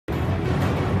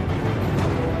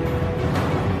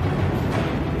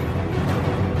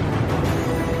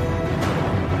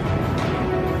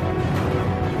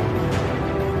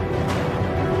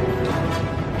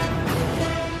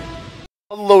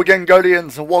Hello again,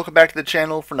 Guardians, and welcome back to the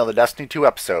channel for another Destiny 2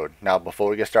 episode. Now, before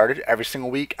we get started, every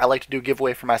single week I like to do a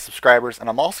giveaway for my subscribers, and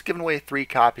I'm also giving away 3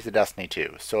 copies of Destiny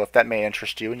 2. So if that may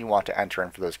interest you and you want to enter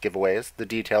in for those giveaways, the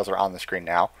details are on the screen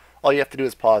now. All you have to do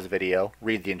is pause the video,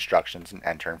 read the instructions, and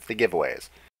enter in for the giveaways.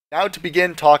 Now to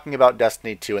begin talking about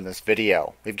Destiny 2 in this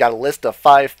video, we've got a list of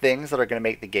 5 things that are going to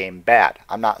make the game bad.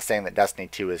 I'm not saying that Destiny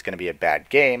 2 is going to be a bad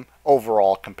game.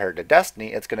 Overall, compared to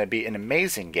Destiny, it's going to be an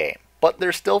amazing game. But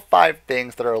there's still 5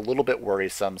 things that are a little bit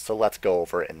worrisome, so let's go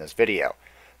over it in this video.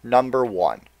 Number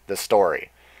 1, the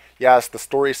story. Yes, the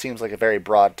story seems like a very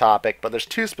broad topic, but there's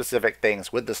 2 specific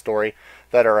things with the story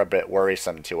that are a bit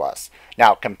worrisome to us.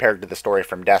 Now, compared to the story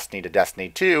from Destiny to Destiny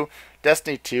 2,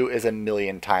 Destiny 2 is a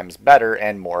million times better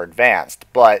and more advanced,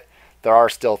 but there are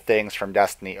still things from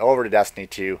Destiny over to Destiny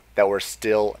 2 that we're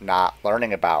still not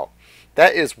learning about.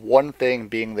 That is one thing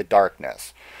being the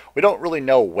darkness. We don't really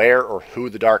know where or who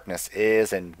the darkness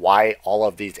is and why all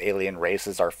of these alien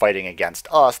races are fighting against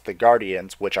us, the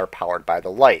Guardians, which are powered by the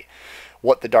light.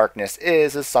 What the darkness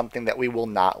is something that we will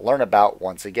not learn about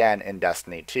once again in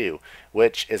Destiny 2,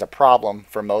 which is a problem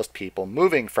for most people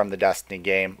moving from the Destiny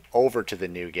game over to the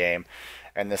new game.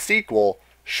 And the sequel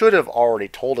should have already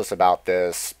told us about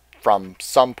this from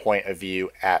some point of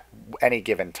view at any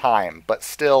given time, but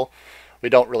still, we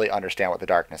don't really understand what the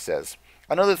darkness is.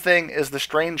 Another thing is the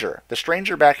Stranger. The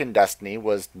Stranger back in Destiny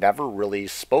was never really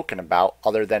spoken about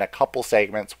other than a couple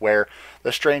segments where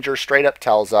the Stranger straight up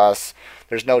tells us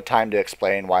there's no time to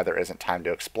explain why there isn't time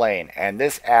to explain. And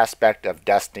this aspect of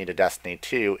Destiny to Destiny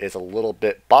 2 is a little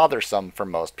bit bothersome for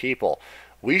most people.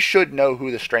 We should know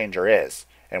who the Stranger is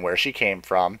and where she came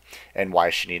from and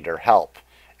why she needed our help.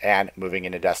 And moving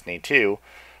into Destiny 2,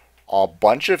 a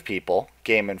bunch of people,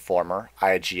 Game Informer,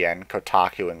 IGN,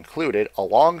 Kotaku included,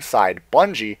 alongside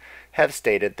Bungie, have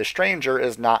stated the Stranger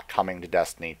is not coming to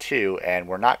Destiny 2, and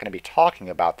we're not going to be talking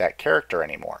about that character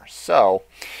anymore. So,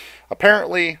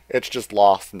 apparently, it's just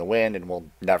lost in the wind, and we'll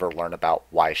never learn about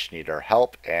why she needed our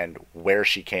help and where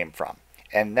she came from.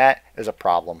 And that is a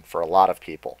problem for a lot of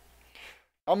people.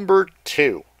 Number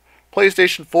 2.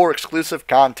 PlayStation 4 exclusive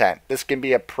content. This can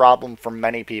be a problem for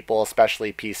many people,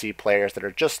 especially PC players that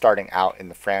are just starting out in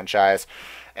the franchise.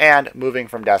 And moving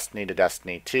from Destiny to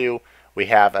Destiny 2, we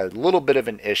have a little bit of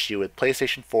an issue with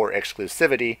PlayStation 4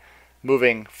 exclusivity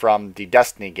moving from the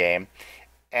Destiny game.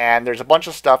 And there's a bunch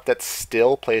of stuff that's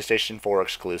still PlayStation 4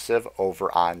 exclusive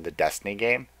over on the Destiny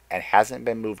game and hasn't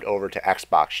been moved over to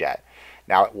Xbox yet.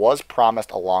 Now, it was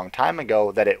promised a long time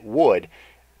ago that it would,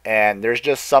 and there's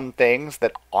just some things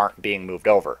that aren't being moved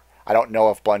over. I don't know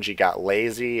if Bungie got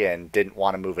lazy and didn't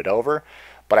want to move it over,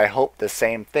 but I hope the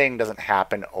same thing doesn't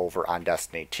happen over on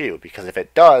Destiny 2, because if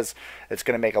it does, it's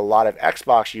going to make a lot of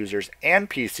Xbox users and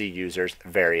PC users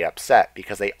very upset,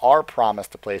 because they are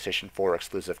promised the PlayStation 4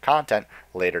 exclusive content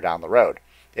later down the road.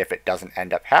 If it doesn't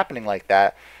end up happening like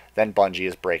that, then Bungie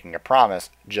is breaking a promise,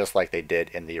 just like they did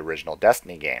in the original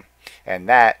Destiny game. And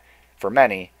that, for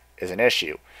many, is an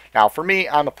issue. Now, for me,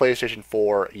 I'm a PlayStation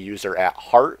 4 user at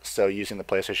heart, so using the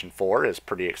PlayStation 4 is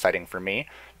pretty exciting for me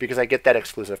because I get that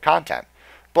exclusive content.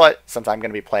 But since I'm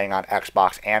going to be playing on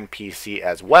Xbox and PC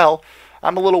as well,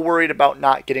 I'm a little worried about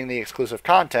not getting the exclusive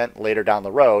content later down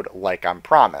the road like I'm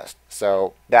promised.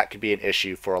 So that could be an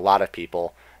issue for a lot of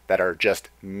people that are just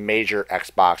major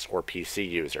Xbox or PC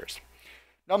users.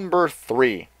 Number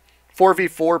 3,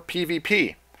 4v4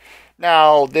 PvP.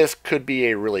 Now, this could be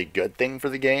a really good thing for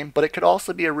the game, but it could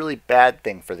also be a really bad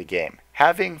thing for the game.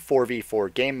 Having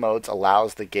 4v4 game modes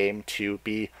allows the game to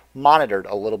be monitored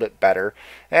a little bit better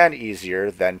and easier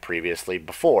than previously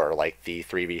before, like the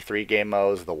 3v3 game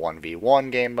modes, the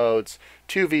 1v1 game modes,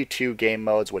 2v2 game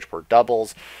modes, which were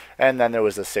doubles, and then there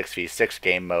was the 6v6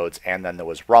 game modes, and then there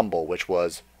was Rumble, which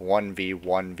was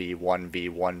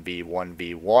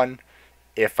 1v1v1v1v1v1,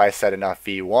 if I said enough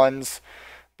v1s.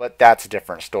 But that's a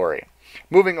different story.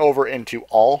 Moving over into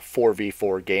all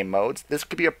 4v4 game modes, this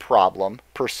could be a problem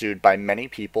pursued by many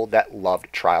people that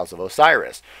loved Trials of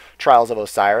Osiris. Trials of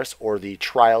Osiris, or the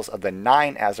Trials of the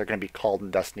Nine as they're going to be called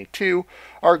in Destiny 2,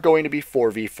 are going to be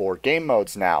 4v4 game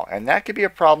modes now, and that could be a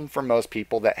problem for most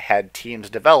people that had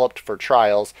teams developed for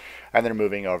Trials and they're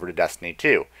moving over to Destiny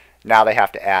 2. Now they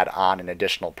have to add on an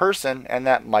additional person, and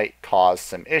that might cause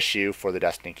some issue for the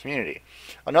Destiny community.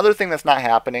 Another thing that's not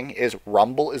happening is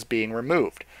Rumble is being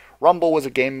removed. Rumble was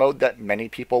a game mode that many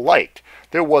people liked.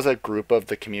 There was a group of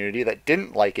the community that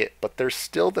didn't like it, but there's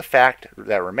still the fact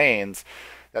that remains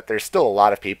that there's still a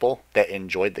lot of people that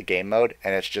enjoyed the game mode,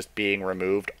 and it's just being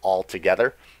removed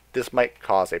altogether. This might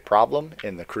cause a problem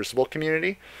in the Crucible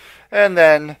community. And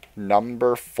then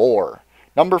number 4.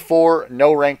 Number 4,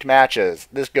 no ranked matches.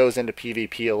 This goes into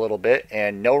PvP a little bit,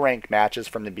 and no ranked matches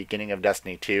from the beginning of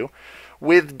Destiny 2.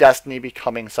 With Destiny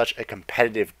becoming such a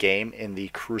competitive game in the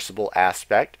Crucible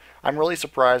aspect, I'm really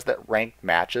surprised that ranked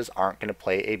matches aren't going to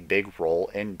play a big role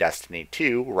in Destiny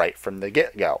 2 right from the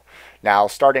get-go. Now,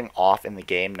 starting off in the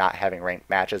game not having ranked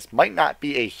matches might not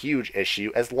be a huge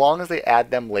issue as long as they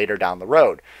add them later down the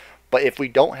road. But if we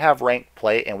don't have ranked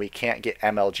play and we can't get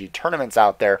MLG tournaments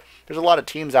out there, there's a lot of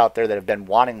teams out there that have been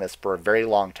wanting this for a very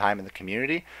long time in the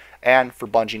community, and for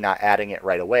Bungie not adding it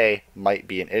right away might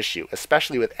be an issue,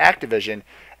 especially with Activision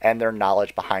and their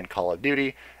knowledge behind Call of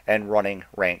Duty and running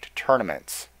ranked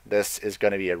tournaments. This is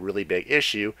going to be a really big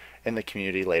issue in the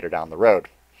community later down the road.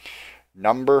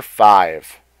 Number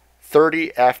 5.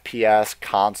 30 FPS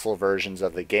console versions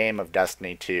of the game of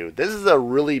Destiny 2. This is a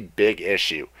really big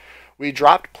issue. We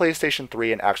dropped PlayStation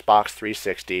 3 and Xbox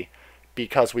 360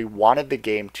 because we wanted the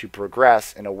game to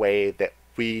progress in a way that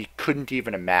we couldn't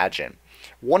even imagine.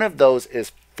 One of those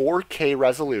is 4K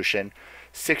resolution,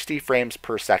 60 frames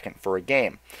per second for a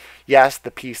game. Yes,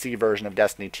 the PC version of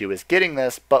Destiny 2 is getting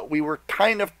this, but we were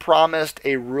kind of promised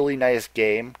a really nice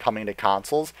game coming to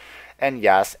consoles. And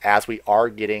yes, as we are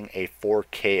getting a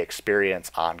 4K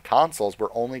experience on consoles,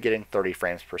 we're only getting 30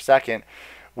 frames per second,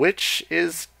 which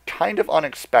is kind of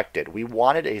unexpected. We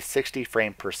wanted a 60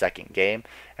 frame per second game,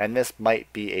 and this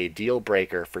might be a deal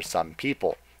breaker for some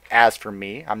people. As for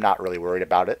me, I'm not really worried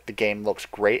about it. The game looks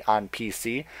great on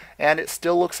PC, and it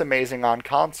still looks amazing on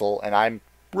console, and I'm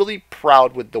really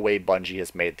proud with the way Bungie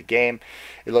has made the game.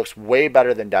 It looks way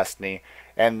better than Destiny,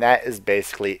 and that is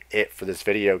basically it for this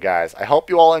video, guys. I hope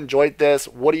you all enjoyed this.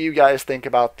 What do you guys think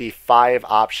about the 5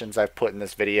 options I've put in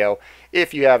this video?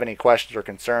 If you have any questions or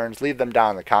concerns, leave them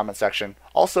down in the comment section.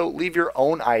 Also, leave your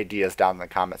own ideas down in the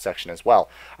comment section as well.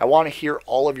 I want to hear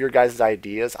all of your guys'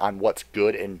 ideas on what's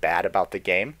good and bad about the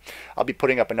game. I'll be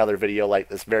putting up another video like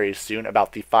this very soon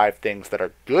about the 5 things that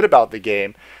are good about the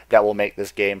game that will make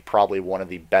this game probably one of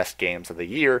the best games of the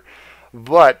year.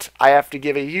 But I have to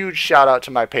give a huge shout out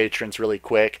to my patrons really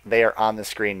quick. They are on the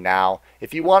screen now.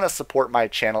 If you want to support my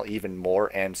channel even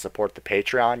more and support the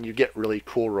Patreon, you get really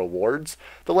cool rewards.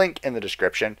 The link in the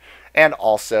description. And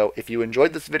also, if you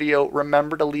enjoyed this video,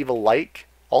 remember to leave a like.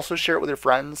 Also share it with your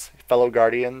friends, fellow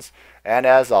Guardians. And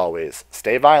as always,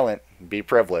 stay violent, be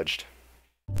privileged.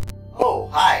 Oh,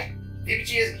 hi.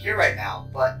 VPG isn't here right now,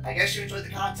 but I guess you enjoyed the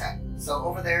content. So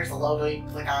over there's the logo you can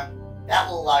click on. That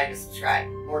will allow you to subscribe.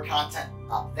 More content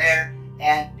up there,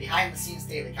 and behind the scenes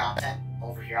daily content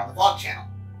over here on the vlog channel.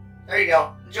 There you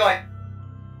go. Enjoy!